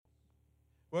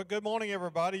Well, good morning,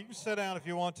 everybody. You can sit down if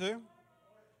you want to,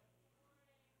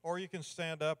 or you can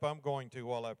stand up. I'm going to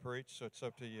while I preach, so it's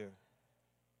up to you.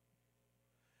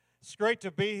 It's great to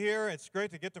be here. It's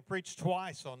great to get to preach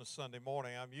twice on a Sunday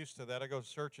morning. I'm used to that. I go to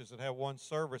churches that have one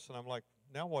service, and I'm like,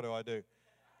 now what do I do?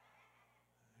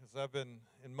 Because I've been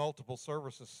in multiple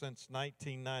services since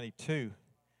 1992,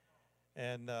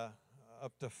 and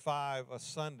up to 5 a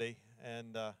Sunday,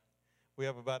 and we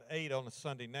have about 8 on a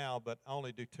Sunday now, but I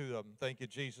only do 2 of them. Thank you,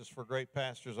 Jesus, for great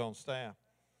pastors on staff.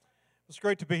 It's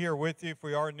great to be here with you. If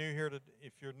we are new here,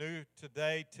 if you're new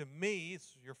today, to me,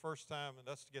 it's your first time and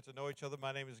us to get to know each other.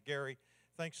 My name is Gary.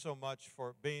 Thanks so much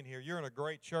for being here. You're in a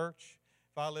great church.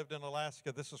 If I lived in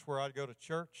Alaska, this is where I'd go to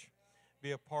church,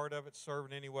 be a part of it, serve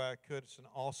in any way I could. It's an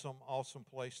awesome, awesome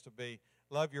place to be.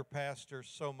 Love your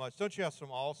pastors so much. Don't you have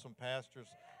some awesome pastors?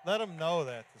 Let them know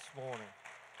that this morning.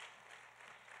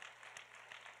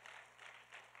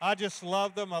 I just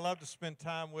love them. I love to spend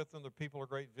time with them. They're people of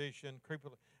great vision.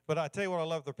 But I tell you what, I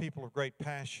love, they're people of great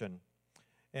passion.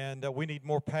 And we need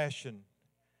more passion.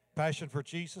 Passion for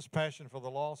Jesus, passion for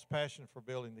the lost, passion for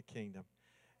building the kingdom.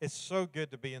 It's so good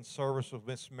to be in service with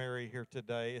Miss Mary here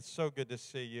today. It's so good to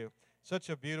see you. Such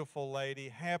a beautiful lady.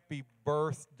 Happy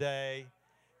birthday.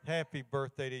 Happy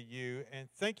birthday to you. And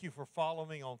thank you for following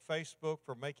me on Facebook,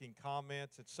 for making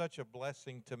comments. It's such a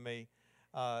blessing to me.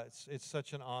 It's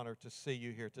such an honor to see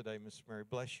you here today, Miss Mary.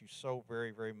 Bless you so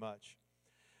very, very much.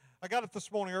 I got up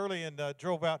this morning early and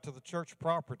drove out to the church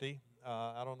property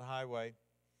out on the highway.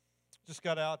 Just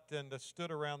got out and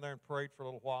stood around there and prayed for a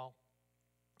little while.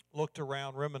 Looked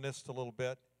around, reminisced a little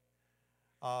bit.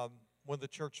 When the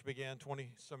church began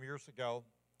 20-some years ago,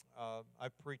 I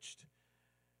preached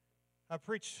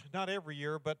not every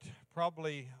year, but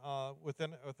probably with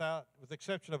the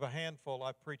exception of a handful,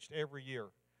 I preached every year.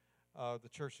 The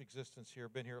church existence here,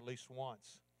 been here at least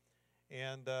once,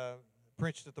 and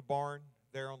preached at the barn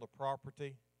there on the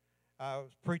property. I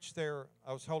preached there.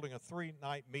 I was holding a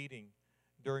 3-night meeting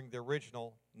during the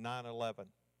original 9/11,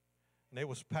 and it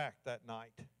was packed that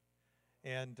night.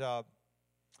 And I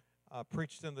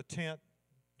preached in the tent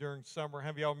during summer.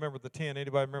 Have y'all remember the tent?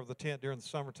 Anybody remember the tent during the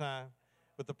summertime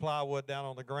with the plywood down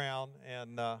on the ground?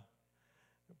 And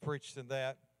preached in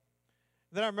that.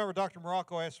 Then I remember Dr.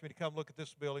 Morocco asked me to come look at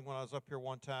this building when I was up here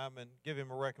one time and give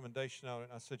him a recommendation on it.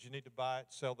 And I said, you need to buy it,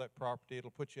 sell that property.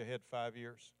 It'll put you ahead 5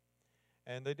 years.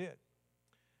 And they did.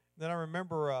 Then I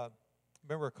remember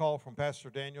a call from Pastor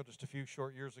Daniel just a few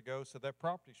short years ago, said that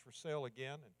property's for sale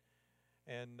again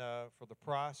and for the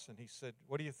price. And he said,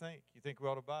 what do you think? You think we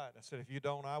ought to buy it? I said, if you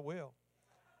don't, I will.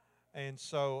 And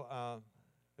so I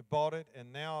bought it,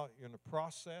 and now you're in the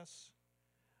process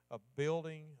of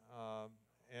building.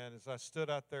 And as I stood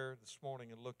out there this morning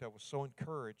and looked, I was so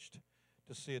encouraged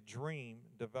to see a dream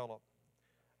develop.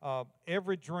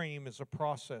 Every dream is a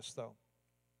process, though.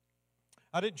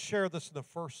 I didn't share this in the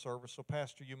first service, so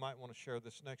Pastor, you might want to share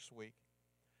this next week.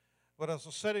 But as I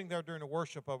was sitting there during the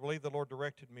worship, I believe the Lord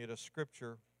directed me to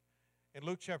Scripture. In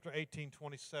Luke chapter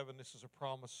 18:27, this is a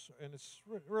promise, and it's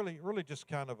really just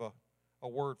kind of a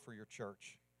word for your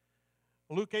church.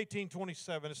 Luke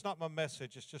 18:27, it's not my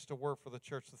message, it's just a word for the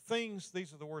church.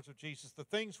 These are the words of Jesus, the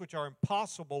things which are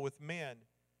impossible with men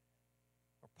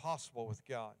are possible with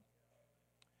God.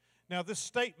 Now, this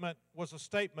statement was a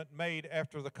statement made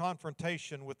after the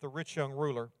confrontation with the rich young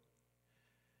ruler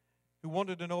who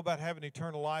wanted to know about having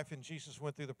eternal life, and Jesus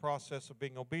went through the process of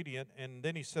being obedient, and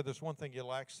then he said, there's one thing you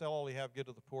lack, sell all you have, give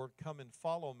to the poor, come and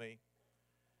follow me.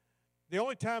 The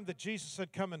only time that Jesus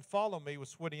said, come and follow me,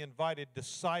 was when he invited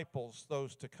disciples,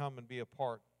 those to come and be a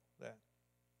part of that.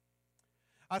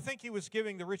 I think he was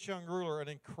giving the rich young ruler an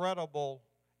incredible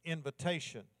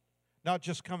invitation, not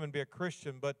just come and be a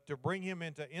Christian, but to bring him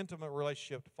into intimate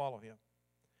relationship to follow him.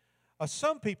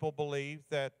 Some people believe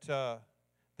that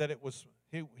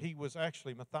he was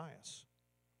actually Matthias,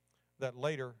 that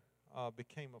later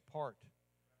became a part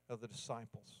of the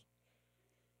disciples.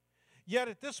 Yet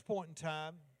at this point in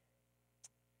time,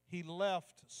 he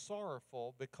left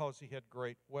sorrowful because he had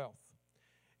great wealth.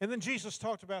 And then Jesus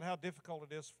talked about how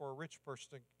difficult it is for a rich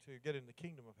person to get in the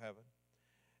kingdom of heaven.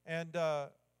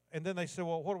 And then they said,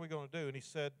 well, what are we going to do? And he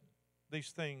said,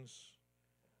 these things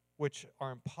which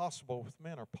are impossible with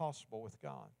men are possible with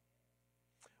God.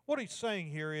 What he's saying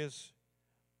here is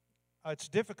it's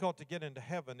difficult to get into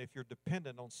heaven if you're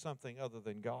dependent on something other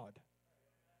than God.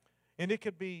 And it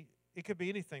could be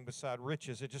anything beside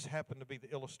riches. It just happened to be the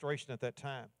illustration at that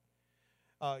time.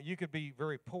 You could be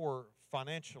very poor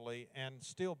financially and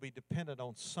still be dependent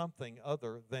on something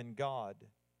other than God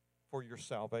for your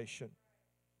salvation.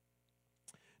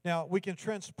 Now, we can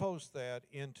transpose that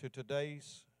into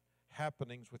today's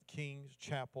happenings with King's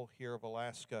Chapel here of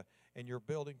Alaska and your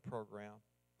building program.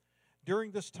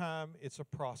 During this time, it's a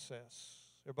process.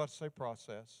 Everybody say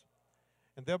process.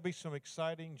 And there'll be some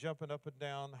exciting jumping up and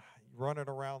down, running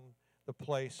around the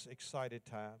place, excited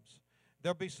times.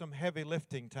 There'll be some heavy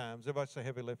lifting times. Everybody say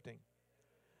heavy lifting.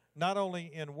 Not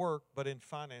only in work, but in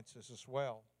finances as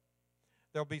well.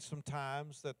 There'll be some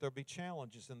times that there'll be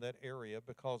challenges in that area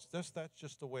because that's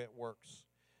just the way it works.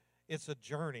 It's a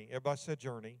journey. Everybody say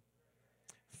journey.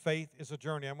 Faith is a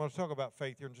journey. I'm going to talk about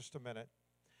faith here in just a minute.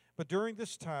 But during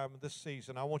this time, this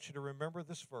season, I want you to remember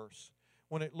this verse.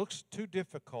 When it looks too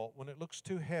difficult, when it looks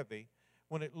too heavy,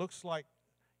 when it looks like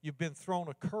you've been thrown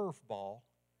a curveball,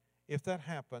 if that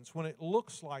happens, when it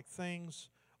looks like things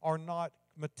are not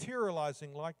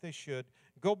materializing like they should,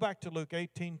 go back to Luke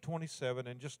 18:27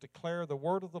 and just declare the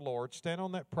word of the Lord. Stand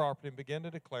on that property and begin to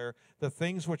declare the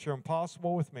things which are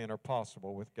impossible with men are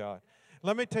possible with God.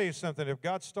 Let me tell you something. If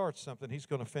God starts something, He's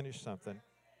going to finish something.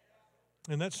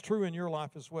 And that's true in your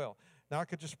life as well. Now, I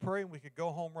could just pray and we could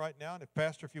go home right now. And if,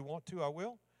 Pastor, if you want to, I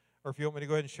will. Or if you want me to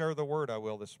go ahead and share the word, I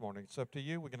will this morning. It's up to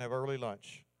you. We can have early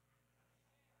lunch.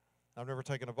 I've never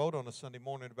taken a vote on a Sunday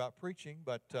morning about preaching,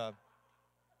 but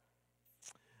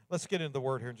let's get into the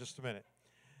word here in just a minute.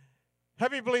 How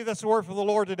many believe that's the word for the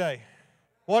Lord today?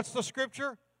 What's the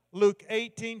scripture? Luke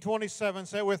 18:27.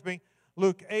 Say it with me.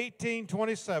 Luke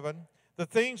 18:27. The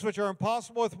things which are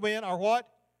impossible with men are what?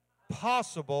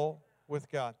 Possible with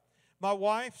God. My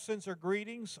wife sends her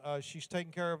greetings. She's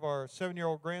taking care of our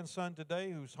 7-year-old grandson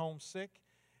today who's homesick.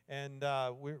 And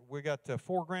we got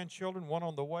 4 grandchildren, 1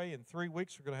 on the way. In 3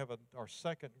 weeks, we're going to have our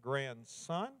second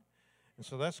grandson. And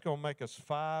so that's going to make us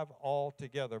 5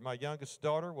 altogether. My youngest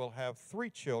daughter will have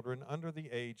 3 children under the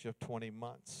age of 20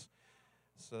 months.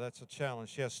 So that's a challenge.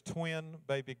 She has twin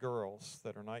baby girls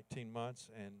that are 19 months,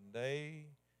 and they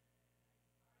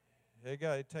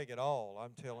got to take it all,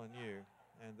 I'm telling you.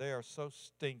 And they are so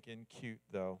stinking cute,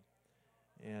 though.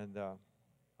 And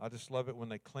I just love it when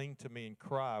they cling to me and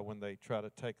cry when they try to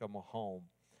take them home.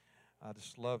 I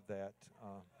just love that.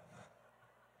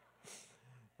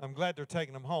 I'm glad they're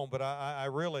taking them home, but I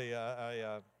really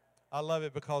love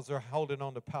it because they're holding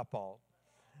on to Papa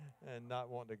and not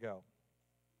wanting to go.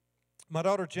 My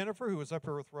daughter Jennifer, who was up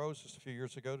here with Rose just a few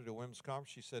years ago to do a women's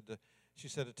conference, she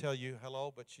said to tell you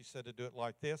hello, but she said to do it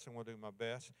like this, and we'll do my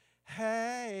best.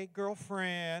 Hey,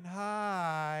 girlfriend,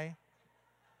 hi.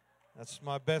 That's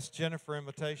my best Jennifer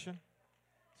imitation.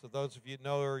 So those of you who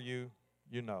know her, you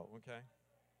know, okay?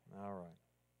 All right.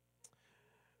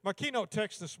 My keynote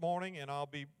text this morning, and I'll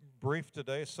be brief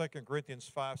today, is 2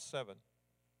 Corinthians 5:7.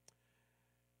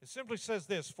 It simply says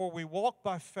this, for we walk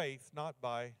by faith, not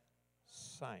by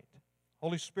sight.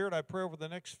 Holy Spirit, I pray over the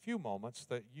next few moments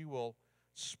that you will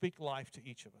speak life to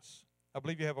each of us. I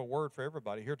believe you have a word for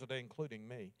everybody here today, including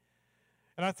me.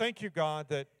 And I thank you, God,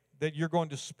 that you're going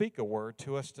to speak a word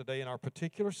to us today in our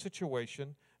particular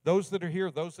situation. Those that are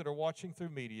here, those that are watching through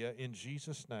media, in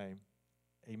Jesus' name,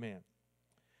 amen.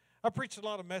 I preached a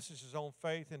lot of messages on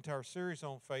faith into our series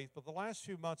on faith, but the last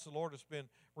few months the Lord has been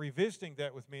revisiting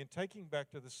that with me and taking back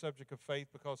to the subject of faith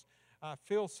because I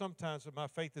feel sometimes that my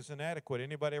faith is inadequate.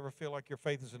 Anybody ever feel like your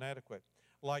faith is inadequate?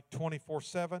 Like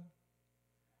 24/7?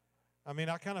 I mean,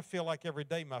 I kind of feel like every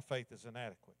day my faith is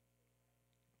inadequate.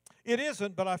 It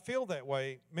isn't, but I feel that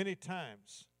way many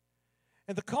times.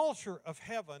 And the culture of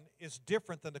heaven is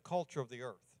different than the culture of the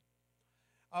earth.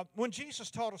 When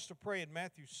Jesus taught us to pray in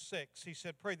Matthew 6, He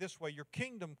said, pray this way, your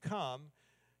kingdom come,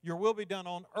 your will be done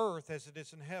on earth as it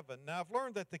is in heaven. Now, I've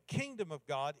learned that the kingdom of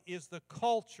God is the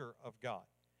culture of God.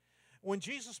 When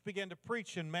Jesus began to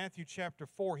preach in Matthew chapter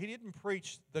 4, He didn't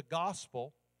preach the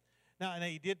gospel. Now, and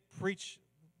He did preach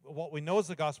what we know as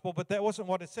the gospel, but that wasn't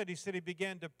what it said. He said He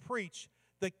began to preach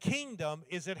the kingdom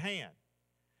is at hand.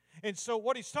 And so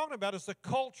what He's talking about is the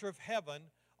culture of heaven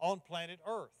on planet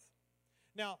earth.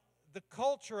 Now, the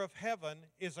culture of heaven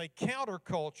is a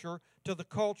counterculture to the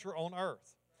culture on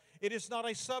earth. It is not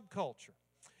a subculture.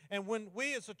 And when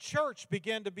we as a church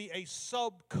begin to be a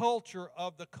subculture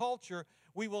of the culture,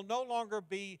 we will no longer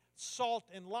be salt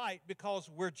and light because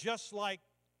we're just like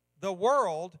the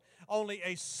world, only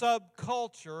a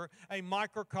subculture, a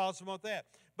microcosm of that.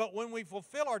 But when we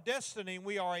fulfill our destiny,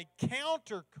 we are a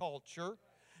counterculture,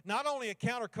 not only a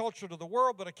counterculture to the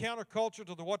world, but a counterculture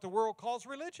to what the world calls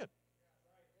religion.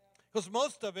 Because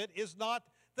most of it is not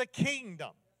the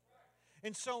kingdom.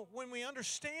 And so when we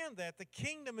understand that, the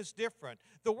kingdom is different.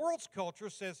 The world's culture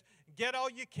says, get all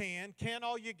you can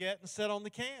all you get, and sit on the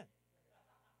can.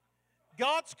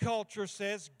 God's culture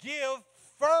says, give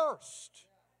first.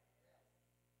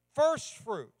 First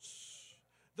fruits.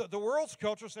 The world's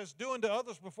culture says, do unto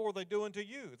others before they do unto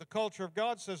you. The culture of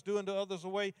God says, do unto others the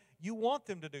way you want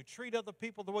them to do. Treat other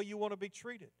people the way you want to be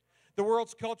treated. The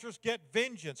world's cultures get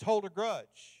vengeance, hold a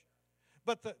grudge.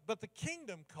 But the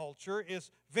kingdom culture is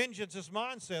vengeance is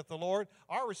mine, saith the Lord.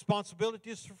 Our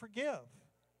responsibility is to forgive.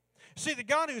 See, the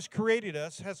God who's created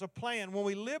us has a plan. When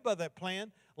we live by that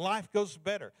plan, life goes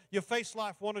better. You face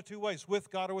life one or two ways,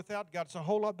 with God or without God. It's a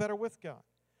whole lot better with God.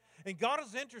 And God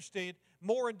is interested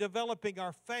more in developing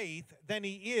our faith than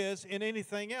He is in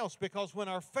anything else, because when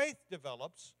our faith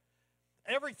develops,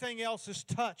 everything else is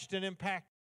touched and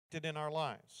impacted in our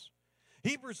lives.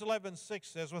 Hebrews 11:6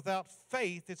 says, without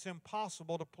faith, it's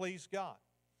impossible to please God.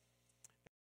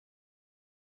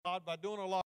 God, by doing a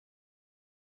lot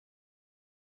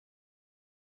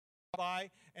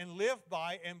by and live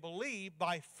by and believe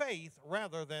by faith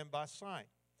rather than by sight.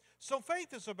 So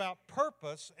faith is about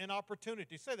purpose and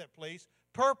opportunity. Say that, please.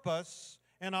 Purpose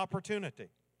and opportunity.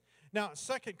 Now,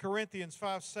 2 Corinthians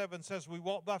 5:7 says we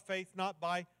walk by faith, not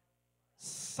by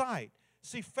sight.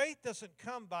 See, faith doesn't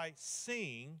come by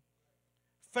seeing.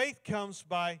 Faith comes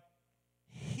by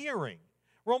hearing.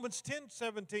 Romans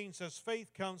 10:17 says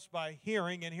faith comes by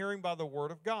hearing, and hearing by the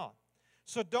Word of God.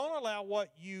 So don't allow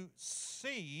what you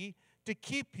see to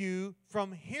keep you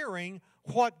from hearing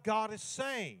what God is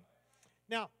saying.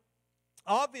 Now,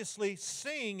 obviously,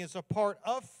 seeing is a part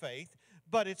of faith,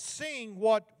 but it's seeing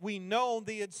what we know on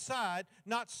the inside,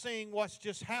 not seeing what's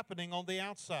just happening on the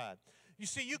outside. You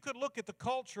see, you could look at the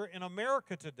culture in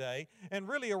America today and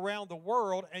really around the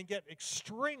world and get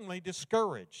extremely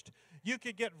discouraged. You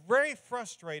could get very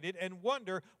frustrated and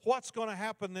wonder what's going to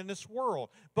happen in this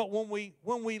world. But when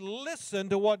we listen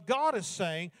to what God is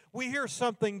saying, we hear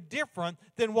something different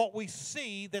than what we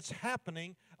see that's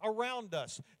happening around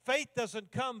us. Faith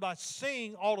doesn't come by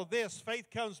seeing all of this. Faith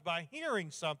comes by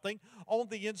hearing something on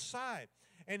the inside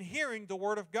and hearing the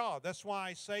Word of God. That's why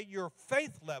I say your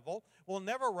faith level will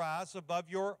never rise above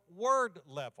your word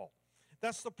level.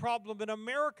 That's the problem in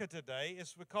America today,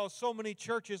 is because so many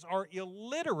churches are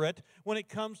illiterate when it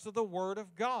comes to the Word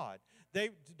of God.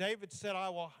 David said,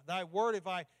 thy word have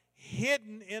I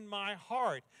hidden in my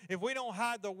heart. If we don't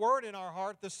hide the Word in our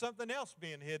heart, there's something else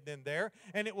being hidden in there,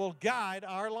 and it will guide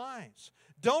our lives.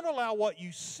 Don't allow what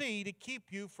you see to keep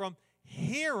you from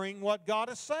hearing what God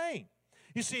is saying.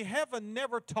 You see, heaven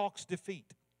never talks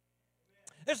defeat.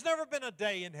 There's never been a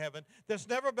day in heaven, there's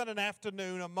never been an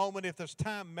afternoon, a moment, if there's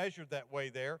time measured that way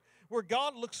there, where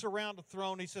God looks around the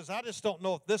throne, He says, I just don't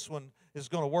know if this one is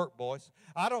going to work, boys.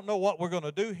 I don't know what we're going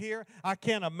to do here. I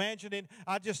can't imagine it.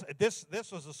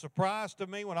 This was a surprise to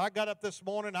me. When I got up this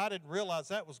morning, I didn't realize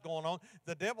that was going on.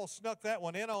 The devil snuck that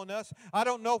one in on us. I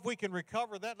don't know if we can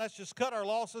recover that. Let's just cut our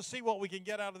losses, see what we can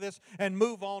get out of this, and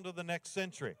move on to the next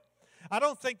century. I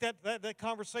don't think that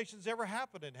conversation's ever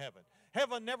happened in heaven.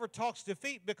 Heaven never talks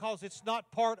defeat because it's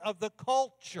not part of the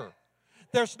culture.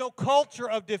 There's no culture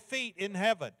of defeat in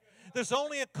heaven. There's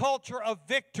only a culture of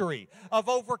victory, of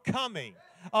overcoming,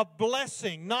 of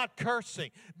blessing, not cursing,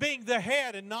 being the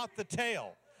head and not the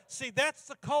tail. See, that's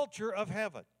the culture of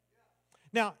heaven.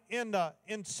 Now, in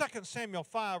 2 Samuel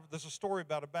 5, there's a story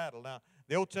about a battle. Now,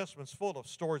 the Old Testament's full of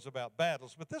stories about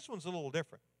battles, but this one's a little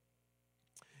different.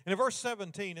 And in verse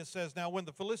 17, it says, now when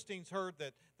the Philistines heard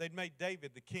that they'd made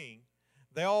David the king,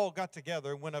 they all got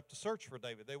together and went up to search for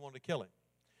David. They wanted to kill him.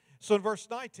 So in verse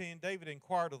 19, David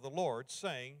inquired of the Lord,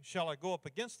 saying, shall I go up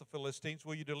against the Philistines?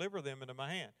 Will you deliver them into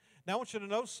my hand? Now I want you to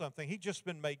know something. He'd just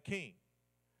been made king.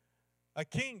 A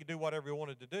king could do whatever he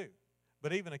wanted to do.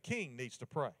 But even a king needs to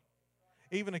pray.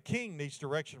 Even a king needs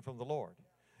direction from the Lord.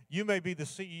 You may be the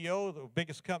CEO of the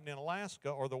biggest company in Alaska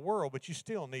or the world, but you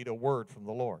still need a word from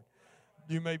the Lord.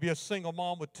 You may be a single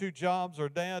mom with 2 jobs or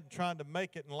dad trying to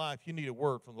make it in life. You need a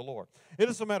word from the Lord. It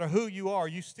doesn't matter who you are.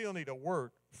 You still need a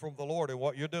word from the Lord in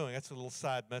what you're doing. That's a little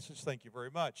side message. Thank you very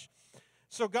much.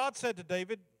 So God said to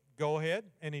David, go ahead,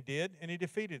 and he did, and he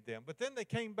defeated them. But then they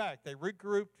came back. They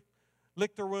regrouped,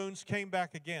 licked their wounds, came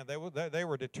back again. They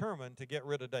were determined to get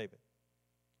rid of David.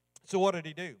 So what did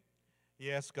he do?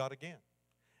 He asked God again.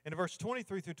 And in verse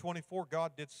 23 through 24,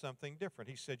 God did something different.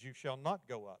 He said, you shall not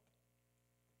go up.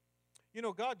 You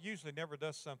know, God usually never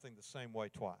does something the same way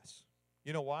twice.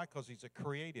 You know why? Because He's a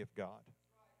creative God.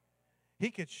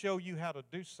 He could show you how to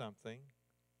do something.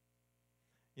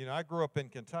 You know, I grew up in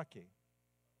Kentucky,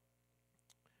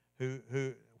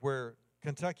 where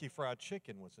Kentucky Fried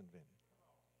Chicken was invented.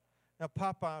 Now,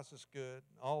 Popeyes is good.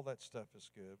 All that stuff is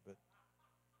good, but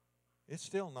it's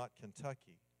still not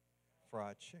Kentucky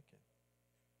Fried Chicken.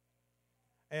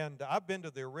 And I've been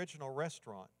to the original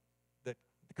restaurant that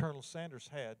Colonel Sanders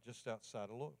had just outside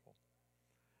of Louisville.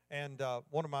 And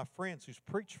one of my friends who's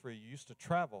preached for you used to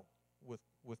travel with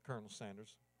with Colonel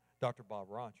Sanders, Dr. Bob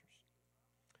Rogers.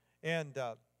 And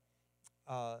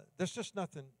there's just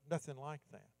nothing like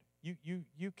that. You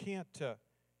can't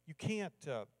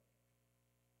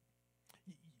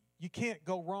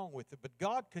go wrong with it. But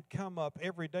God could come up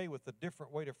every day with a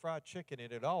different way to fry chicken,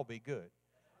 and it'd all be good.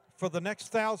 For the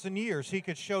next 1,000 years, He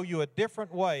could show you a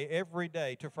different way every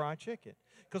day to fry chicken.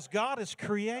 Because God is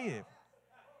creative.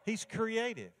 He's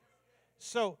creative.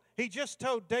 So He just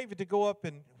told David to go up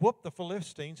and whoop the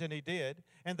Philistines, and he did.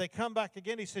 And they come back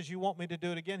again. He says, you want me to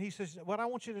do it again? He says, well, I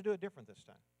want you to do it different this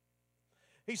time.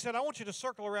 He said, I want you to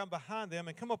circle around behind them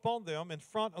and come up on them in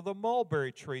front of the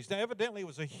mulberry trees. Now, evidently, it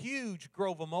was a huge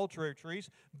grove of mulberry trees,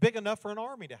 big enough for an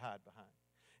army to hide behind.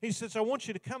 He says, I want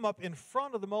you to come up in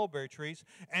front of the mulberry trees,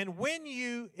 and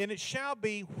it shall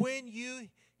be when you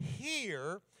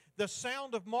hear the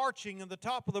sound of marching in the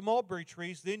top of the mulberry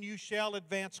trees, then you shall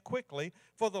advance quickly,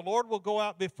 for the Lord will go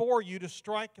out before you to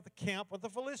strike the camp of the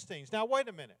Philistines. Now, wait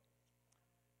a minute.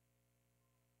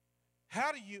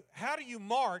 How do you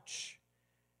march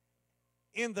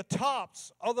in the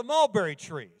tops of the mulberry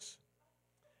trees?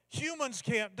 Humans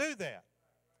can't do that.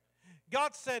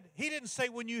 God said, He didn't say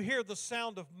when you hear the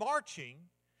sound of marching.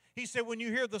 He said when you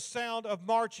hear the sound of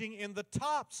marching in the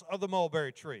tops of the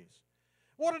mulberry trees.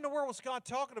 What in the world was God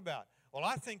talking about? Well,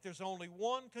 I think there's only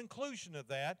one conclusion of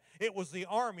that. It was the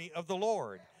army of the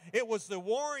Lord. It was the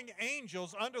warring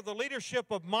angels under the leadership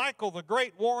of Michael, the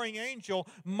great warring angel,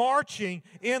 marching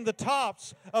in the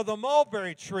tops of the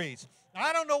mulberry trees.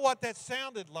 I don't know what that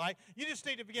sounded like. You just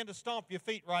need to begin to stomp your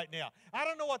feet right now. I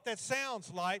don't know what that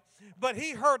sounds like, but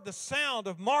he heard the sound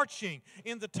of marching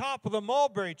in the top of the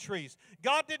mulberry trees.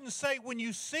 God didn't say when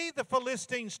you see the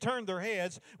Philistines turn their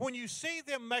heads, when you see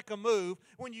them make a move,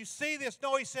 when you see this.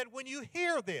 No, He said when you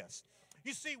hear this.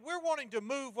 You see, we're wanting to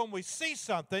move when we see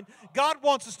something. God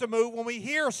wants us to move when we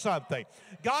hear something.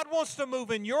 God wants to move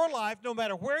in your life no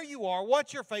matter where you are,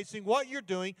 what you're facing, what you're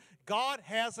doing. God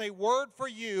has a word for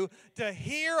you to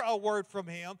hear a word from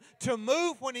Him, to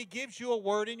move when He gives you a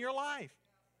word in your life.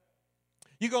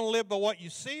 You're going to live by what you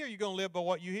see, or you're going to live by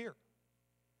what you hear?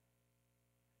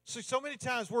 See, so many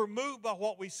times we're moved by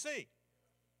what we see.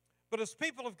 But as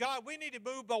people of God, we need to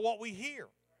move by what we hear.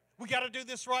 We got to do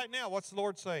this right now. What's the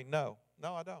Lord saying? No,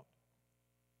 I don't.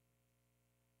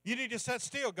 You need to sit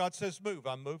still. God says move.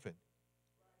 I'm moving.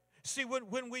 See,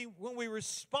 when we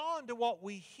respond to what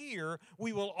we hear,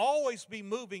 we will always be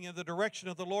moving in the direction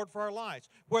of the Lord for our lives.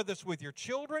 Whether it's with your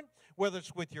children, whether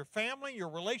it's with your family, your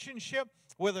relationship,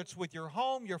 whether it's with your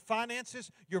home, your finances,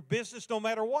 your business, no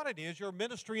matter what it is, your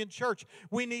ministry in church,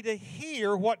 we need to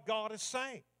hear what God is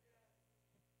saying.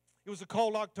 It was a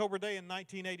cold October day in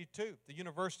 1982, the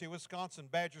University of Wisconsin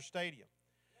Badger Stadium.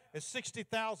 As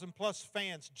 60,000 plus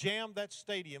fans jammed that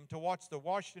stadium to watch the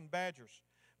Washington Badgers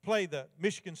play the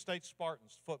Michigan State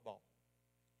Spartans football.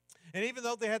 And even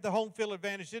though they had the home field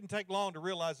advantage, it didn't take long to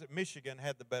realize that Michigan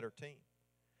had the better team.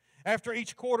 After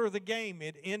each quarter of the game,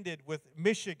 it ended with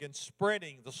Michigan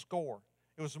spreading the score.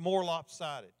 It was more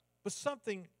lopsided. But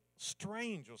something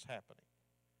strange was happening.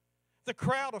 The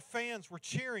crowd of fans were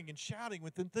cheering and shouting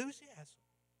with enthusiasm,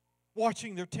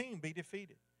 watching their team be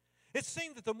defeated. It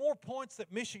seemed that the more points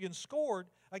that Michigan scored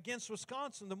against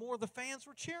Wisconsin, the more the fans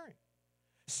were cheering.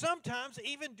 Sometimes,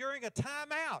 even during a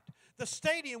timeout, the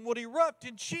stadium would erupt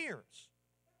in cheers.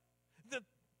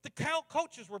 The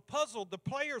coaches were puzzled. The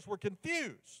players were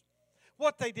confused.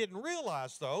 What they didn't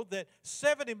realize, though, that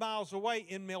 70 miles away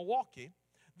in Milwaukee,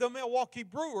 the Milwaukee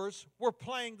Brewers were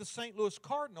playing the St. Louis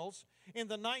Cardinals in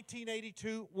the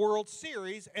 1982 World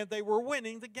Series, and they were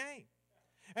winning the game.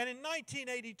 And in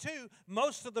 1982,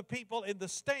 most of the people in the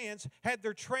stands had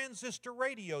their transistor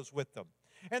radios with them.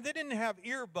 And they didn't have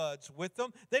earbuds with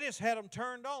them. They just had them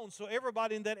turned on so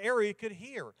everybody in that area could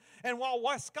hear. And while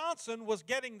Wisconsin was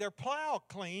getting their plow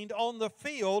cleaned on the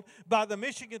field by the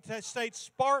Michigan State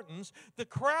Spartans, the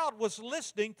crowd was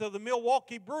listening to the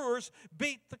Milwaukee Brewers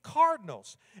beat the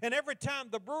Cardinals. And every time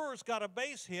the Brewers got a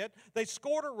base hit, they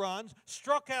scored a run,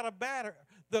 struck out a batter,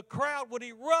 the crowd would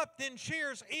erupt in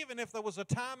cheers even if there was a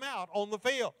timeout on the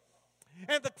field.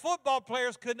 And the football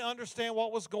players couldn't understand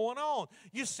what was going on.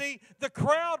 You see, the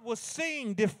crowd was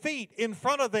seeing defeat in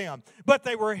front of them, but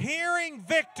they were hearing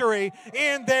victory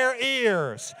in their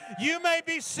ears. You may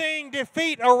be seeing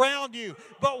defeat around you,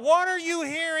 but what are you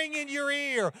hearing in your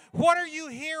ear? What are you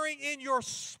hearing in your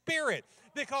spirit?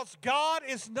 Because God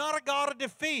is not a God of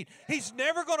defeat. He's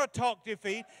never going to talk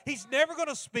defeat. He's never going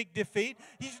to speak defeat.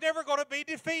 He's never going to be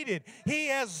defeated. He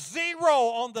has 0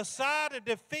 on the side of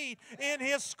defeat in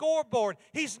His scoreboard.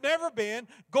 He's never been,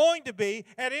 going to be,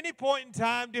 at any point in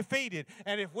time defeated.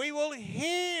 And if we will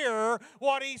hear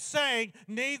what He's saying,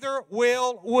 neither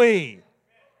will we.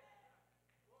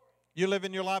 You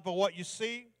living your life by what you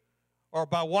see or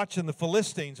by watching the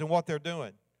Philistines and what they're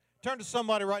doing? Turn to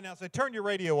somebody right now and say, turn your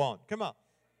radio on. Come on.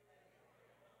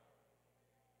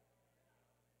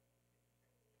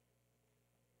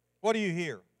 What do you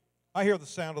hear? I hear the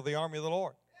sound of the army of the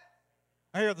Lord.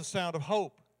 I hear the sound of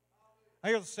hope. I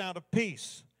hear the sound of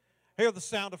peace. I hear the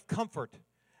sound of comfort.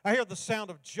 I hear the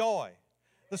sound of joy,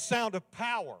 the sound of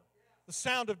power, the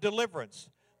sound of deliverance,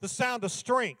 the sound of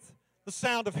strength, the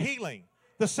sound of healing,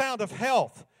 the sound of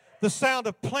health, the sound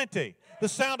of plenty, the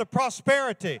sound of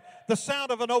prosperity, the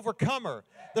sound of an overcomer,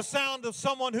 the sound of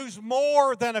someone who's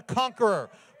more than a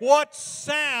conqueror. What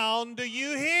sound do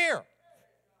you hear?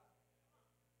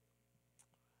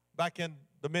 Back in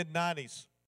the mid-90s,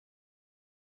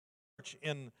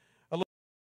 in a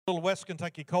little West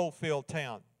Kentucky coalfield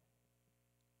town.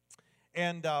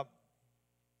 And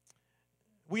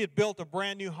we had built a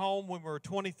brand new home when we were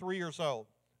 23 years old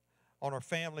on our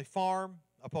family farm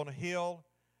up on a hill.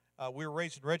 We were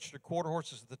raising registered quarter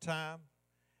horses at the time.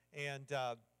 And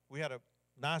we had a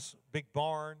nice big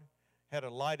barn, had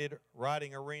a lighted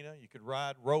riding arena. You could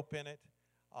ride rope in it,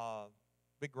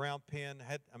 big ground pen,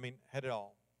 had it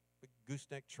all. Big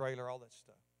gooseneck trailer, all that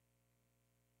stuff.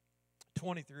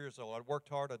 23 years old. I'd worked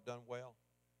hard. I'd done well.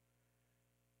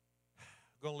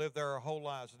 Going to live there our whole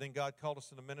lives. And then God called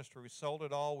us into ministry. We sold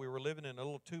it all. We were living in a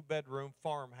little 2-bedroom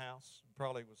farmhouse.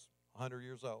 Probably was 100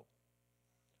 years old.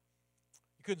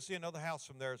 You couldn't see another house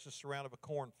from there. It's just surrounded by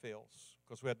cornfields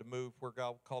because we had to move where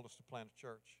God called us to plant a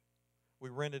church. We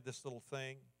rented this little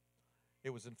thing. It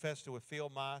was infested with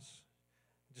field mice.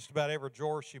 Just about every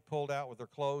drawer she pulled out with her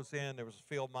clothes in, there was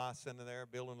field mice in there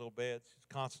building little beds. She was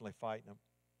constantly fighting them.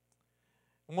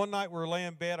 And one night we were laying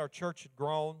in bed. Our church had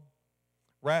grown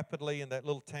rapidly in that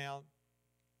little town.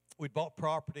 We'd bought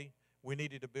property. We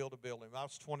needed to build a building. I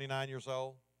was 29 years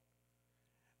old.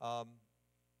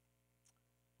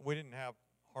 We didn't have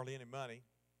hardly any money.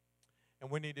 And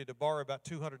we needed to borrow about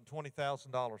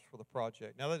 $220,000 for the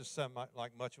project. Now, that doesn't sound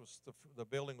like much. It was the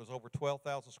building was over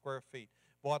 12,000 square feet.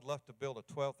 Boy, I'd love to build a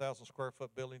 12,000 square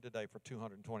foot building today for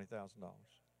 $220,000.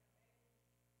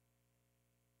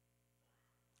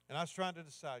 And I was trying to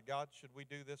decide, God, should we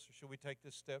do this or should we take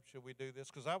this step? Should we do this?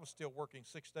 Because I was still working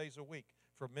 6 days a week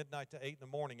from midnight to 8 in the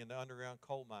morning in the underground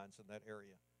coal mines in that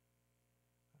area.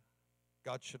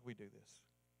 God, should we do this?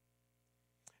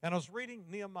 And I was reading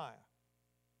Nehemiah.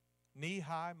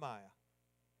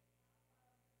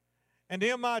 And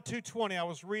Nehemiah 2:20, I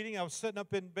was reading. I was sitting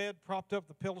up in bed, propped up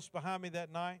the pillows behind me that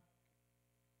night.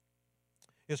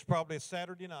 It's probably a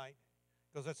Saturday night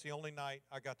because that's the only night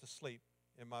I got to sleep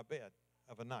in my bed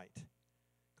of a night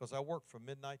because I worked from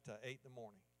midnight to 8 in the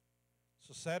morning.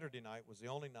 So Saturday night was the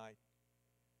only night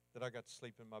that I got to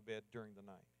sleep in my bed during the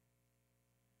night.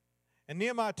 And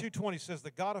Nehemiah 2:20 says,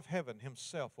 the God of heaven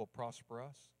himself will prosper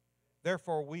us.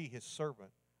 Therefore we, his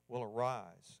servant, will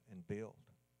arise and build.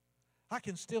 I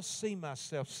can still see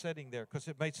myself sitting there because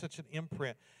it made such an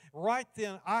imprint. Right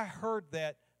then, I heard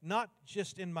that not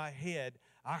just in my head,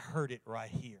 I heard it right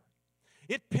here.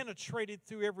 It penetrated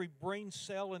through every brain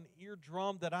cell and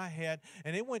eardrum that I had,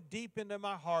 and it went deep into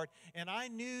my heart. And I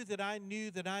knew that I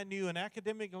knew that I knew, an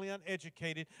academically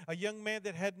uneducated, a young man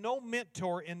that had no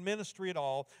mentor in ministry at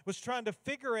all, was trying to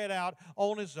figure it out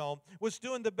on his own, was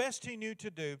doing the best he knew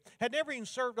to do, had never even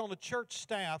served on the church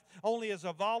staff, only as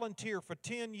a volunteer for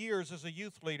 10 years as a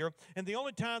youth leader. And the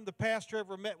only time the pastor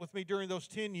ever met with me during those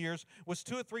 10 years was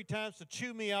 2 or 3 times to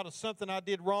chew me out of something I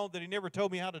did wrong that he never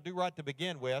told me how to do right to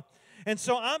begin with. And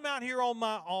so I'm out here on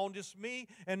my own, just me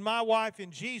and my wife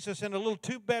and Jesus in a little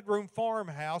 2-bedroom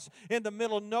farmhouse in the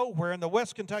middle of nowhere in the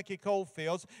West Kentucky coal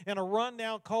fields in a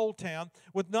rundown coal town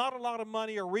with not a lot of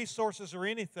money or resources or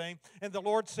anything. And the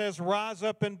Lord says, rise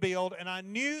up and build. And I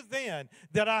knew then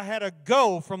that I had a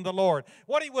go from the Lord.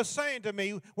 What he was saying to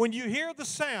me, when you hear the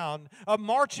sound of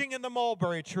marching in the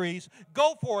mulberry trees,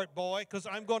 go for it, boy, because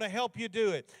I'm going to help you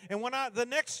do it. And when the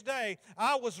next day,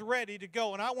 I was ready to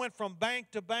go. And I went from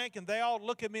bank to bank, and they all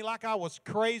looked at me like I was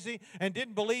crazy and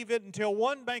didn't believe it until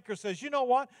one banker says, you know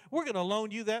what, we're going to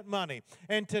loan you that money.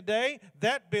 And today,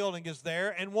 that building is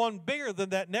there, and one bigger than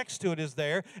that next to it is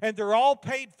there, and they're all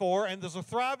paid for, and there's a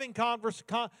thriving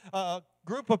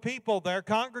group of people there,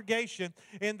 congregation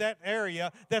in that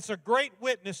area, that's a great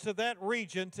witness to that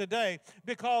region today,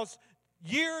 because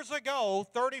Years ago,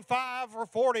 35 or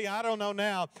 40, I don't know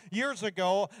now, years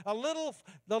ago,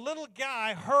 the little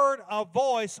guy heard a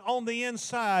voice on the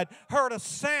inside, heard a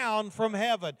sound from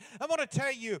heaven. I'm going to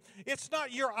tell you, it's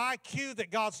not your IQ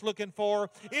that God's looking for.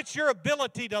 It's your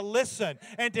ability to listen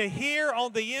and to hear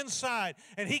on the inside.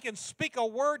 And He can speak a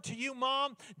word to you,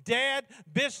 Mom, Dad,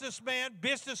 businessman,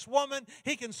 businesswoman.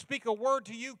 He can speak a word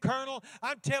to you, Colonel.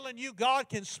 I'm telling you, God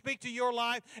can speak to your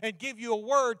life and give you a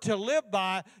word to live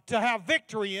by, to have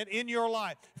victory in your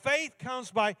life. Faith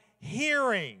comes by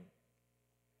hearing.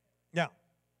 Now,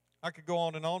 I could go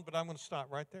on and on, but I'm going to stop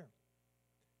right there.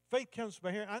 Faith comes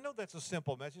by hearing. I know that's a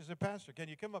simple message. Say, Pastor, can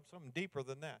you come up something deeper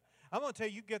than that? I'm going to tell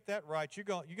you, you get that right, you're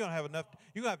going to have enough.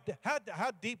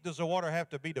 How deep does the water have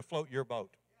to be to float your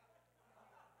boat?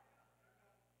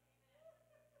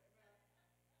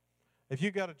 If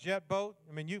you got a jet boat,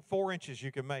 I mean, 4 inches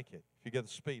you can make it if you get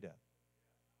the speed up.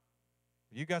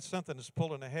 If you got something that's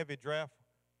pulling a heavy draft,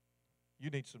 you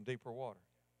need some deeper water.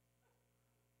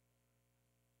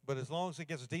 But as long as it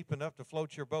gets deep enough to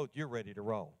float your boat, you're ready to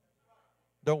roll.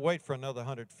 Don't wait for another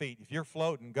 100 feet. If you're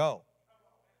floating, go.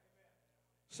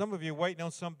 Some of you are waiting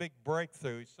on some big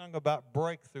breakthrough. We sung about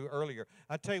breakthrough earlier.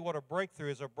 I tell you what a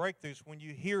breakthrough is. A breakthrough is when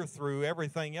you hear through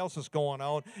everything else that's going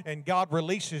on and God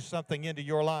releases something into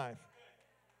your life.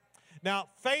 Now,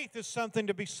 faith is something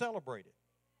to be celebrated.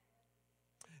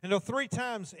 And there are 3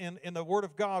 times in the Word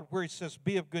of God where He says,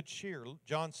 be of good cheer.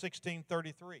 John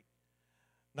 16:33.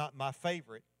 Not my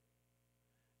favorite.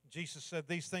 Jesus said,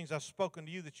 these things I've spoken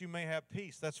to you that you may have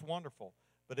peace. That's wonderful.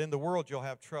 But in the world you'll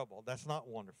have trouble. That's not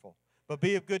wonderful. But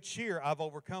be of good cheer. I've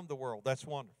overcome the world. That's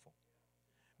wonderful.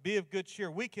 Be of good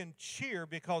cheer. We can cheer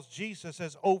because Jesus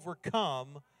has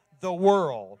overcome the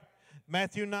world.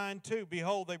 Matthew 9:2.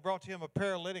 Behold, they brought to Him a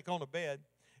paralytic on a bed.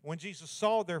 When Jesus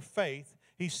saw their faith,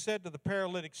 He said to the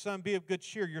paralytic, son, be of good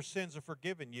cheer, your sins are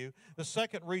forgiven you. The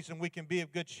second reason we can be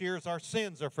of good cheer is our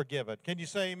sins are forgiven. Can you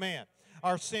say amen?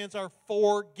 Our sins are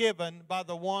forgiven by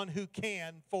the one who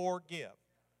can forgive.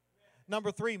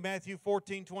 Number 3, Matthew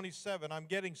 14:27. I'm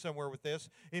getting somewhere with this.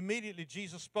 Immediately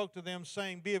Jesus spoke to them,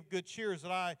 saying, be of good cheer,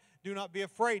 that I do not be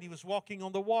afraid. He was walking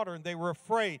on the water, and they were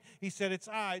afraid. He said, it's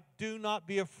I, do not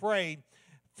be afraid.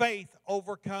 Faith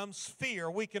overcomes fear.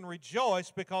 We can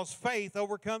rejoice because faith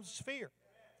overcomes fear.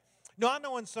 No, I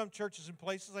know in some churches and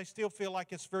places they still feel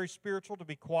like it's very spiritual to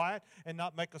be quiet and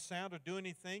not make a sound or do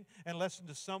anything and listen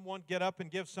to someone get up and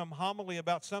give some homily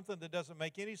about something that doesn't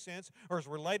make any sense or is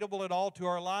relatable at all to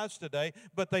our lives today.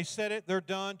 But they said it, they're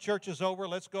done, church is over,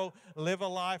 let's go live a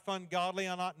life ungodly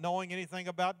and not knowing anything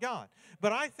about God.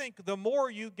 But I think the more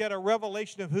you get a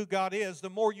revelation of who God is, the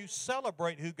more you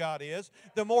celebrate who God is,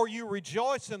 the more you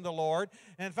rejoice in the Lord.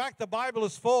 And in fact, the Bible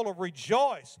is full of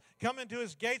rejoice. Come into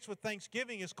His gates with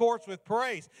thanksgiving, His courts with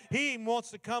praise. He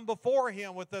wants to come before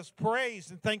Him with us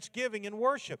praise and thanksgiving and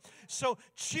worship. So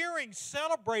cheering,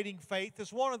 celebrating faith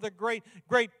is one of the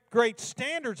great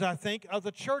standards, I think, of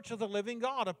the church of the living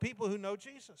God, of people who know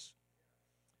Jesus.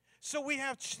 So we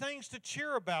have things to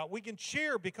cheer about. We can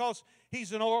cheer because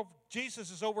Jesus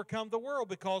has overcome the world,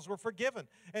 because we're forgiven,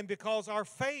 and because our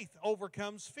faith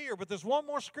overcomes fear. But there's one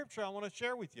more scripture I want to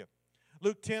share with you.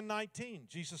 Luke 10:19,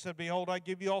 Jesus said, behold, I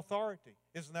give you authority.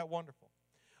 Isn't that wonderful?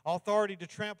 Authority to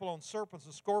trample on serpents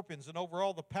and scorpions and over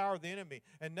all the power of the enemy,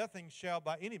 and nothing shall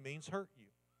by any means hurt you.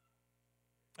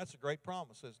 That's a great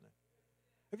promise, isn't it?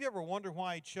 Have you ever wondered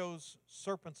why He chose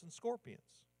serpents and scorpions?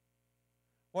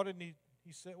 What did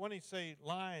He say? When He say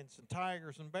lions and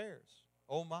tigers and bears?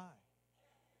 Oh my.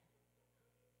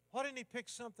 Why didn't He pick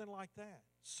something like that?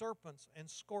 Serpents and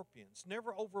scorpions.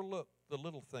 Never overlook the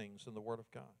little things in the Word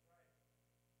of God.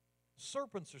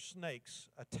 Serpents or snakes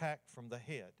attack from the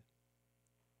head.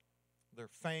 Their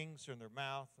fangs are in their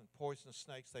mouth, and poisonous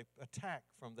snakes, they attack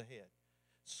from the head.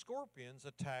 Scorpions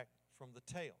attack from the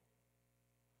tail.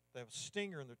 They have a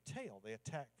stinger in their tail. They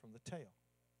attack from the tail.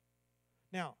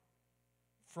 Now,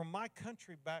 from my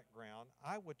country background,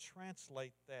 I would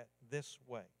translate that this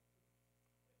way.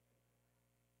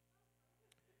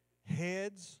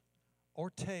 Heads or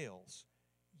tails,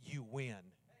 you win.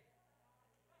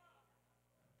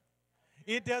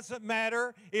 It doesn't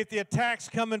matter if the attack's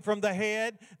coming from the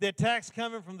head, the attack's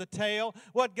coming from the tail.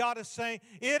 What God is saying,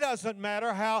 it doesn't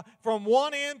matter how from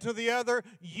one end to the other,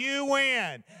 you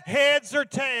win. Heads or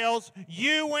tails,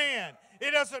 you win.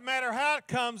 It doesn't matter how it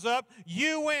comes up,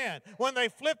 you win. When they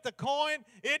flip the coin,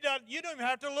 you don't even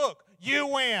have to look. You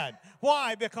win.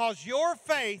 Why? Because your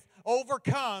faith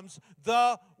overcomes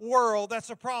the world. That's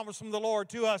a promise from the Lord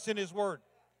to us in His Word.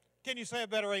 Can you say a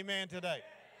better amen today?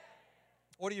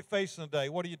 What are you facing today?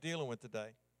 What are you dealing with today?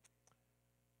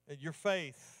 Your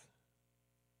faith,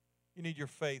 you need your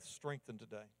faith strengthened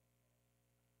today.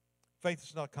 Faith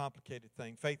is not a complicated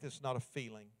thing. Faith is not a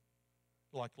feeling.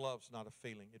 Like love's not a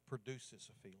feeling. It produces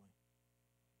a feeling.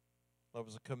 Love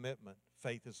is a commitment.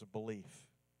 Faith is a belief.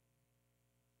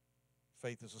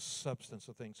 Faith is a substance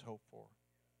of things hoped for.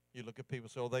 You look at people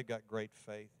and say, oh, they've got great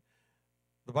faith.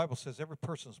 The Bible says every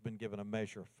person's been given a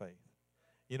measure of faith.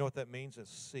 You know what that means?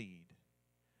 It's seed.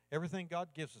 Everything God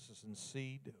gives us is in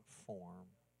seed form,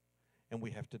 and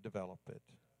we have to develop it.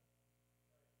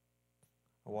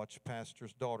 I watched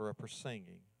Pastor's daughter up her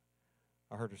singing.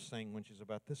 I heard her sing when she's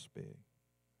about this big.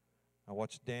 I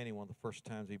watched Danny one of the first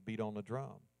times he beat on the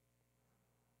drum.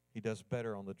 He does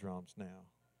better on the drums now.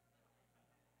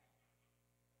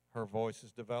 Her voice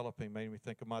is developing. Made me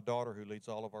think of my daughter who leads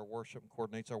all of our worship and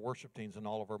coordinates our worship teams in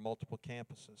all of our multiple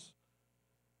campuses.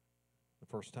 The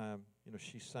first time,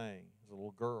 she sang as a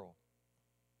little girl.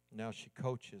 Now she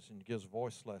coaches and gives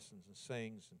voice lessons and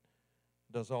sings and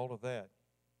does all of that.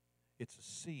 It's a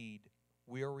seed.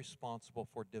 We are responsible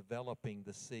for developing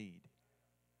the seed.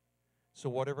 So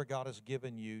whatever God has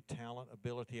given you, talent,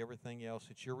 ability, everything else,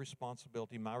 it's your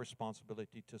responsibility, my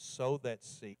responsibility to sow that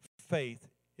seed. Faith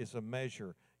is a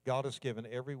measure. God has given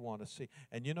everyone a seed.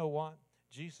 And you know what?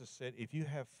 Jesus said, if you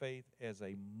have faith as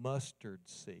a mustard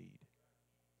seed,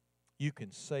 you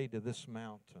can say to this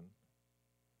mountain,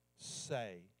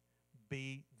 say,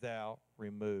 be thou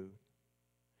removed.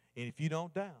 And if you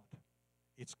don't doubt,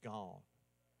 it's gone.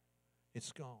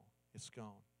 It's gone. It's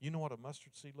gone. You know what a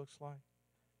mustard seed looks like?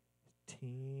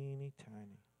 Teeny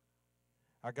tiny.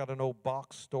 I got an old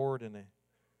box stored in a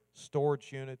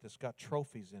storage unit that's got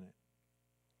trophies in it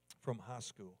from high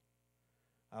school.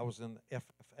 I was in the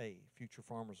FFA, Future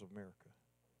Farmers of America.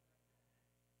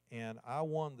 And I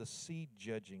won the seed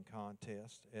judging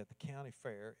contest at the county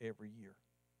fair every year.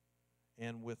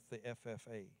 And with the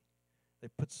FFA, they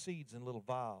put seeds in little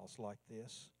vials like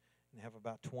this and have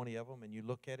about 20 of them, and you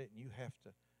look at it and you have to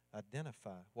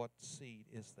identify what seed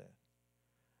is that.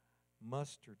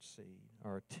 Mustard seed,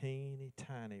 or a teeny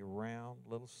tiny round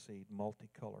little seed,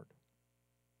 multicolored.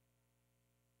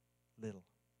 Little.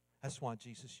 That's why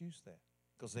Jesus used that,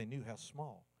 because they knew how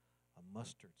small a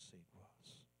mustard seed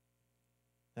was.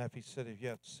 Now, if he said if you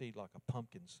have a seed like a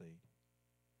pumpkin seed,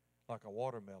 like a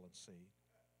watermelon seed,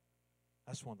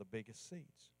 that's one of the biggest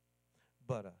seeds.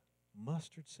 But a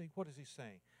mustard seed, what is he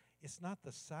saying? It's not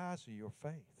the size of your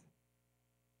faith.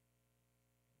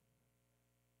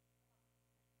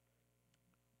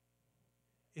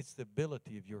 It's the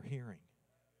ability of your hearing.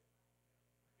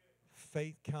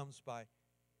 Faith comes by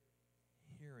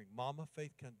hearing. Mama,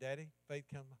 faith comes. Daddy, faith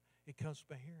comes. It comes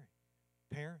by hearing.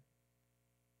 Parent,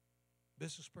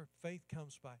 business person, faith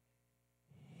comes by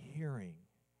hearing.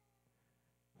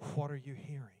 What are you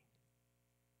hearing?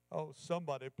 Oh,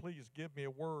 somebody, please give me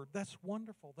a word. That's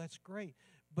wonderful. That's great.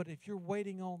 But if you're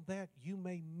waiting on that, you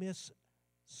may miss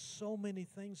so many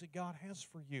things that God has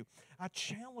for you. I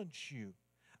challenge you.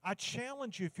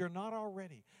 If you're not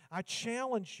already, I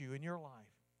challenge you in your life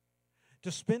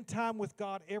to spend time with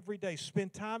God every day.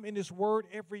 Spend time in His Word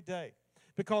every day,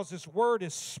 because His Word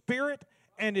is spirit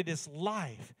and it is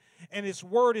life. And His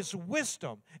Word is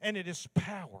wisdom and it is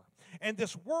power. And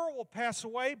this world will pass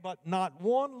away, but not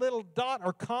one little dot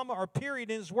or comma or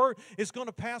period in His Word is going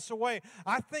to pass away.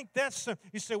 I think that's,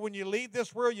 you say, when you leave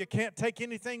this world, you can't take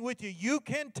anything with you. You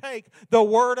can take the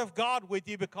Word of God with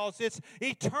you, because it's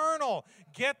eternal.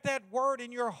 Get that Word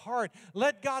in your heart.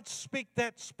 Let God speak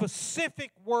that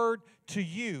specific word to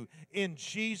you in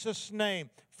Jesus' name.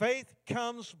 Faith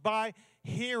comes by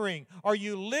hearing. Are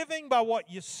you living by what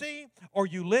you see, or are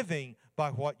you living by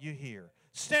what you hear?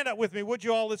 Stand up with me, would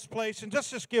you all, this place, and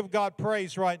just give God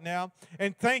praise right now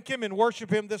and thank Him and worship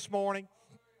Him this morning.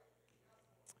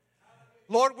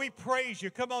 Lord, we praise You.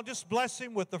 Come on, just bless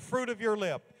Him with the fruit of your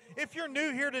lip. If you're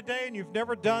new here today and you've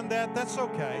never done that, that's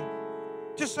okay.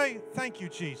 Just say, thank You,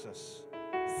 Jesus.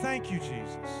 Thank You,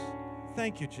 Jesus.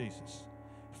 Thank You, Jesus.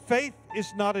 Faith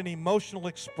is not an emotional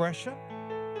expression.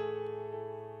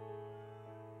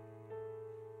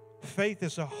 Faith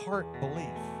is a heart belief.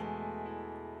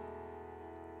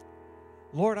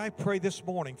 Lord, I pray this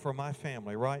morning for my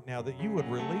family right now that You would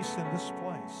release in this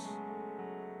place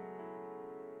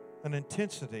an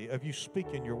intensity of You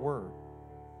speaking Your word.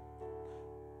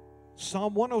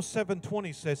 Psalm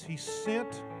 107:20 says He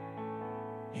sent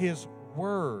His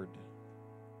word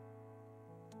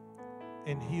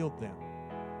and healed them.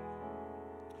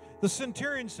 The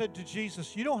centurion said to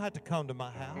Jesus, You don't have to come to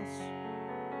my house.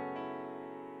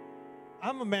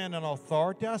 I'm a man in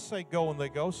authority. I say go and they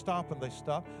go, stop and they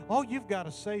stop. All you've got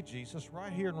to say, Jesus,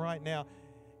 right here and right now,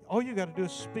 all you got to do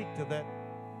is speak to that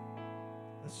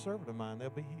servant of mine. They'll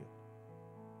be healed.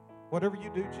 Whatever you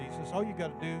do, Jesus, all you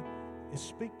got to do is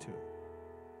speak to it.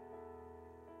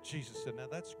 Jesus said, now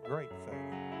that's great faith.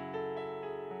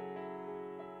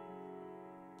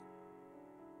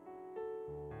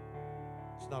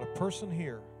 It's not a person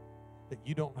here that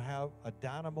you don't have a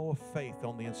dynamo of faith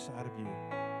on the inside of you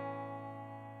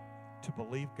to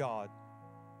believe God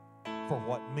for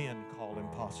what men call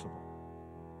impossible.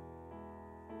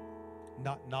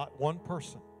 Not one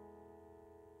person.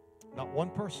 Not one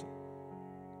person.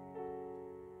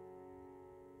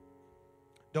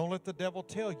 Don't let the devil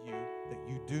tell you that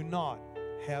you do not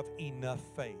have enough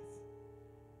faith.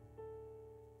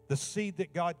 The seed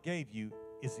that God gave you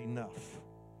is enough.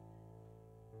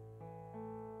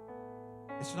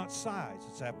 It's not size,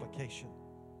 it's application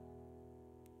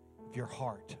of your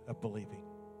heart of believing.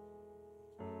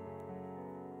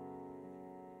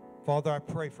 Father, I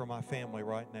pray for my family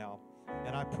right now.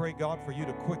 And I pray, God, for you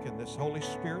to quicken this Holy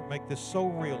Spirit, make this so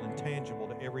real and tangible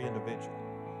to every individual.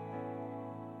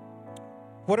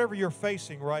 Whatever you're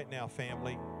facing right now,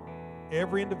 family,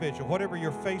 every individual, whatever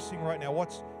you're facing right now,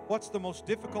 what's the most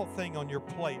difficult thing on your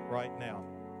plate right now?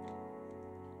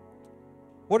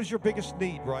 What is your biggest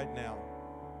need right now?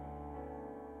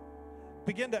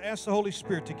 Begin to ask the Holy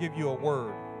Spirit to give you a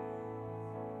word.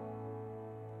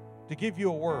 To give you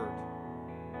a word.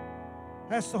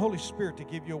 Ask the Holy Spirit to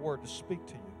give you a word to speak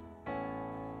to you.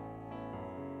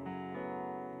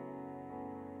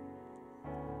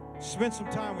 Spend some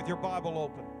time with your Bible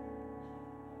open.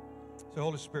 Say,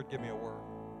 Holy Spirit, give me a word.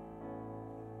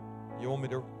 You want me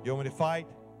to fight?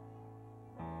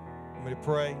 You want me to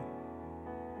pray?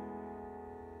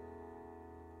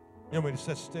 You want me to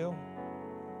sit still?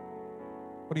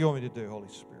 What do you want me to do, Holy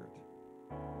Spirit?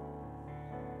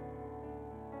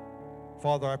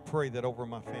 Father, I pray that over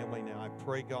my family now. I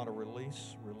pray, God, a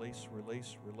release.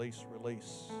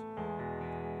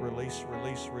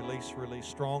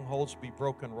 Strongholds be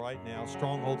broken right now.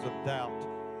 Strongholds of doubt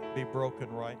be broken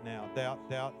right now. Doubt.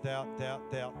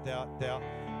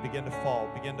 Begin to fall.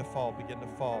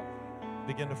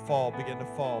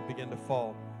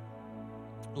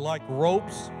 Like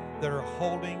ropes that are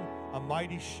holding a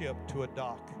mighty ship to a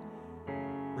dock,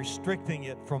 restricting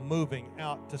it from moving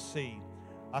out to sea.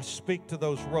 I speak to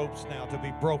those ropes now to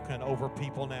be broken over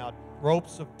people now.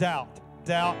 Ropes of doubt.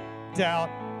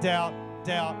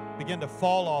 Begin to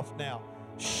fall off now.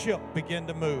 Ship begin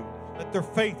to move. Let their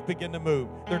faith begin to move.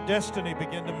 Their destiny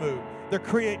begin to move. Their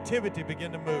creativity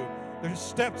begin to move. Their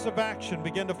steps of action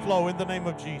begin to flow in the name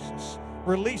of Jesus.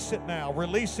 Release it now.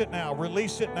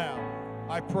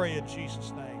 I pray in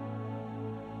Jesus' name.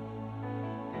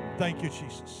 Thank you,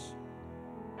 Jesus.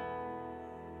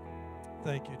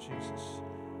 Thank you, Jesus.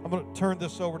 I'm going to turn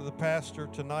this over to the pastor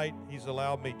tonight. He's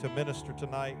allowed me to minister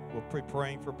tonight. We'll be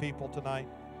praying for people tonight.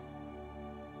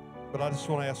 But I just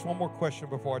want to ask one more question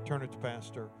before I turn it to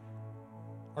Pastor.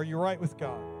 Are you right with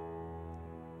God?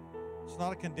 It's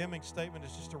not a condemning statement.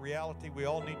 It's just a reality. We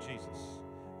all need Jesus.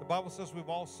 The Bible says we've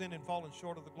all sinned and fallen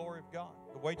short of the glory of God.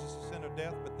 The wages of sin are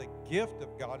death, but the gift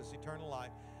of God is eternal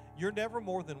life. You're never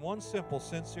more than one simple,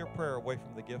 sincere prayer away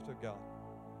from the gift of God.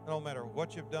 It don't matter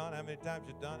what you've done, how many times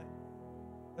you've done it.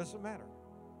 Doesn't matter.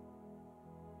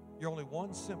 You're only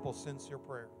one simple, sincere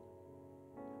prayer.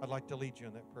 I'd like to lead you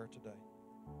in that prayer today.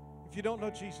 If you don't know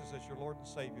Jesus as your Lord and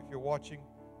Savior, if you're watching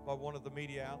by one of the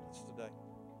media outlets today,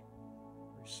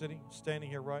 or you're standing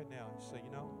here right now, and you say,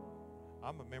 you know,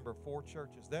 I'm a member of 4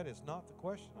 churches. That is not the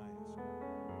question I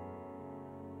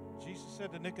ask. Jesus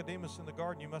said to Nicodemus in the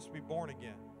garden, you must be born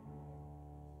again.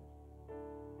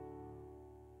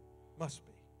 Must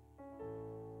be.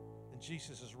 And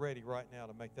Jesus is ready right now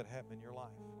to make that happen in your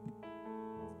life.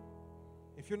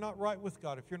 If you're not right with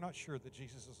God, if you're not sure that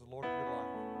Jesus is the Lord of your life,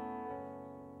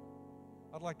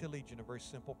 I'd like to lead you in a very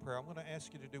simple prayer. I'm going to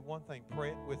ask you to do one thing.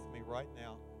 Pray it with me right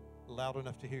now, loud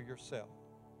enough to hear yourself.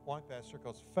 Why, Pastor?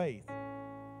 Because faith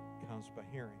comes by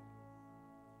hearing.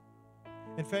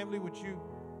 And family, would you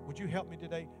help me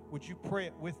today? Would you pray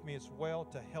it with me as well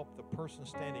to help the person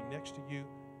standing next to you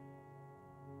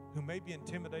who may be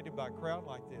intimidated by a crowd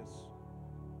like this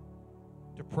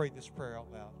to pray this prayer out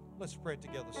loud? Let's pray it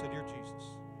together. Say, dear Jesus,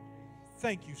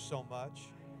 thank you so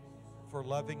much for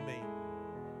loving me.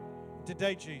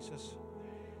 Today, Jesus,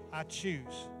 I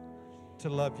choose to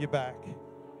love you back.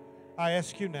 I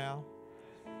ask you now,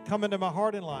 come into my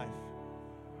heart and life.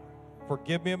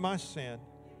 Forgive me of my sin.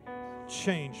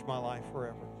 Change my life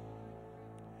forever.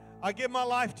 I give my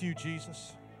life to you,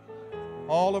 Jesus.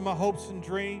 All of my hopes and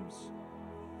dreams,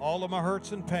 all of my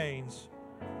hurts and pains,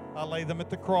 I lay them at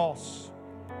the cross.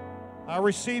 I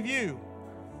receive you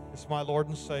as my Lord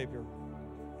and Savior.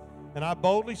 And I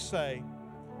boldly say,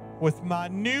 with my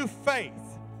new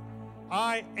faith,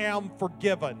 I am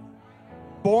forgiven,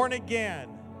 born again,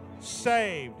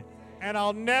 saved, And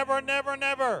I'll never, never,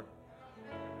 never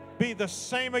be the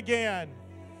same again.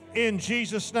 In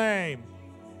Jesus' name,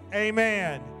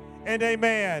 amen and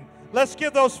amen. Let's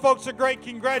give those folks a great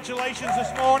congratulations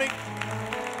this morning.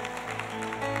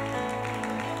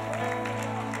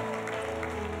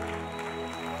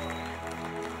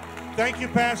 Thank you,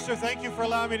 Pastor. Thank you for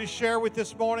allowing me to share with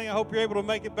this morning. I hope you're able to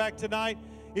make it back tonight.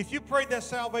 If you prayed that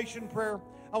salvation prayer,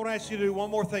 I want to ask you to do one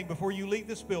more thing before you leave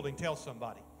this building. Tell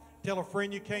somebody. Tell a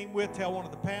friend you came with. Tell one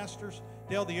of the pastors.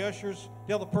 Tell the ushers.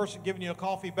 Tell the person giving you a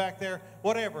coffee back there.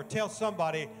 Whatever. Tell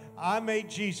somebody, I made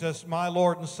Jesus my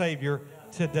Lord and Savior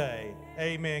today.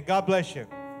 Amen. God bless you.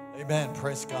 Amen.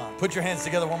 Praise God. Put your hands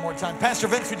together one more time. Pastor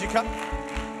Vince, would you come?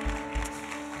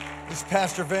 This is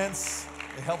Pastor Vince.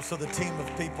 It helps with a team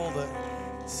of people to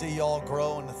see y'all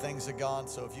grow in the things of God.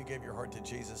 So if you gave your heart to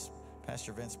Jesus,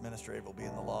 Pastor Vince Ministry will be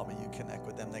in the lobby. You connect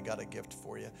with them. They got a gift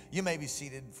for you. You may be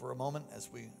seated for a moment as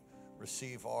we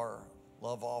receive our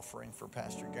love offering for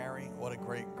Pastor Gary. What a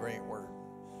great, great word.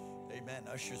 Amen.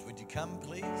 Ushers, would you come,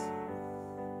 please?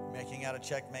 Making out a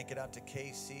check, make it out to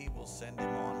KC. We'll send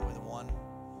him on with one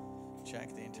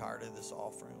check. The entirety of this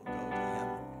offering will go to him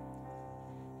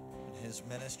and his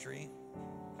ministry.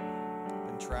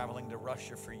 Been traveling to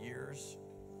Russia for years.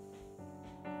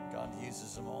 God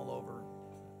uses him all over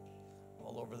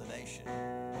the nation.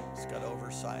 He's got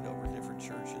oversight over different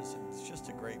churches, and it's just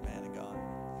a great man of God.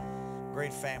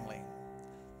 Great family,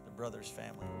 the brothers'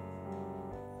 family.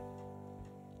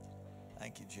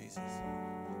 Thank you, Jesus.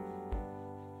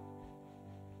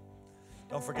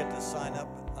 Don't forget to sign up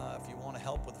if you want to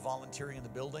help with volunteering in the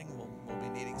building. We'll be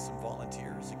needing some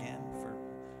volunteers again for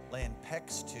laying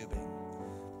PEX tubing.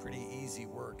 Pretty easy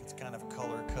work. It's kind of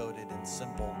color-coded and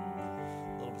simple.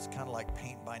 It's kind of like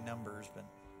paint by numbers, but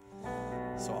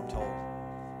so I'm told.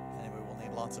 Anyway, we'll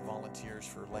need lots of volunteers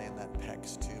for laying that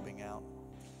PEX tubing out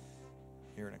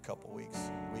here in a couple weeks,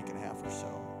 a week and a half or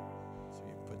so. So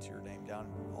you put your name down.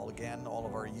 All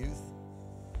of our youth.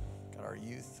 Got our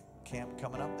youth camp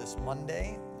coming up this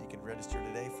Monday. You can register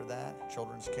today for that.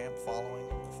 Children's camp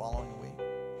following week.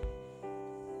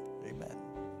 Amen.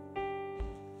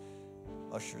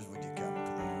 Ushers, would you come,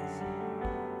 please?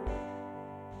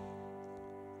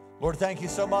 Lord, thank you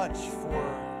so much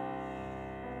for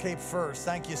Cape First.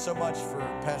 Thank you so much for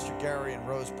Pastor Gary and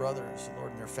Rose Brothers, and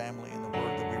Lord, and their family, and the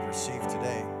word that we've received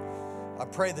today. I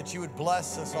pray that you would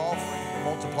bless this offering and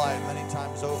multiply it many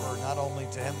times over, not only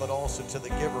to him, but also to the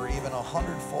giver, even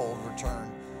 100-fold return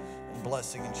and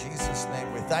blessing. In Jesus'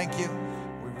 name, we thank you.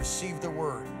 We receive the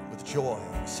word with joy.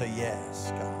 We say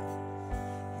yes, God.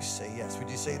 We say yes. Would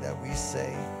you say that? We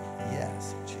say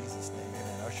yes. In Jesus' name,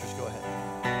 amen. Ushers, go ahead.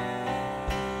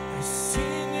 I've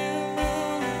seen you move.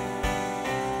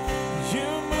 You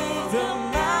move the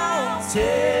mountain,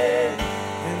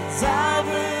 and I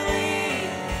believe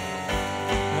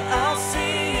I'll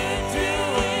see you do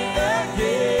it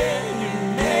again. You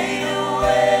made a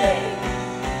way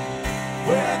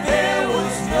where there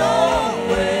was no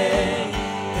way,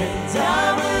 and I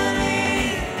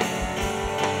believe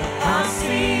I'll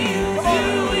see you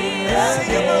do it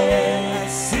again.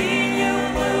 I've seen you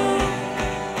move.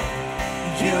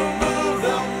 You move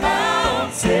the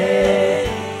mountain,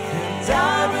 and I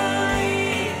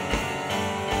believe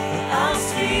I'll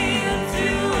see you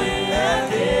do it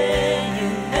again. You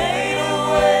made a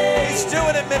way. He's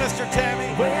doing it, Minister Tammy.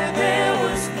 Where there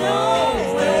was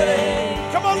no way.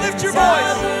 Come on, lift your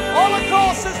voice all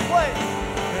across this place.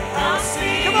 I'll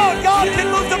see Come on, God you can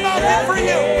do move the it mountain for you.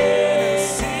 again. I've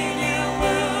seen you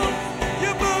move.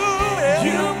 You move it.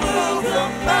 You move the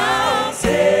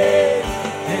mountain,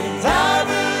 and I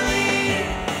believe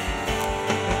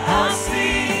I'll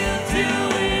see you do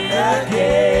it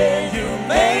again. You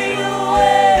made a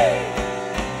way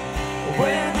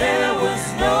when there was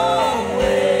no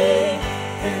way,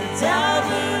 and I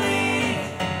believe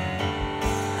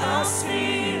I'll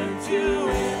see you do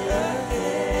it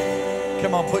again.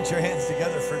 Come on, put your hands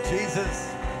together for Jesus.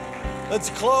 Let's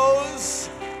close.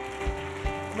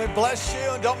 May bless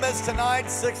you, and don't miss tonight,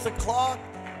 6 o'clock.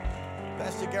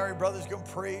 Pastor Gary Brothers going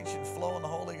to preach and flow in the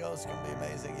Holy Ghost. It's going to be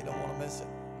amazing. You don't want to miss it.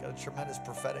 Got a tremendous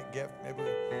prophetic gift. Maybe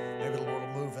the Lord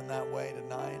will move in that way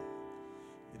tonight.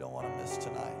 You don't want to miss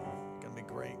tonight. It's going to be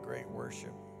great, great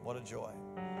worship. What a joy.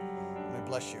 May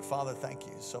bless you. Father, thank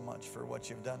you so much for what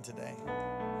you've done today.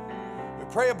 We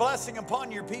pray a blessing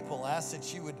upon your people. Ask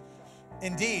that you would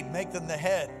indeed make them the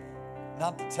head,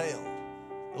 not the tail,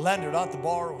 the lender, not the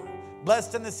borrower.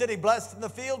 Blessed in the city, blessed in the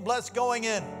field, blessed going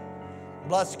in,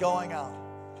 blessed going out.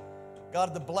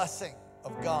 God, the blessing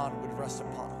of God would rest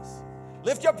upon us.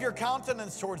 Lift up your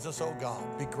countenance towards us, O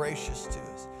God. Be gracious to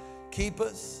us. Keep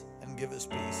us and give us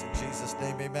peace. In Jesus'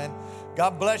 name, amen.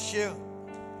 God bless you.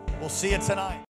 We'll see you tonight.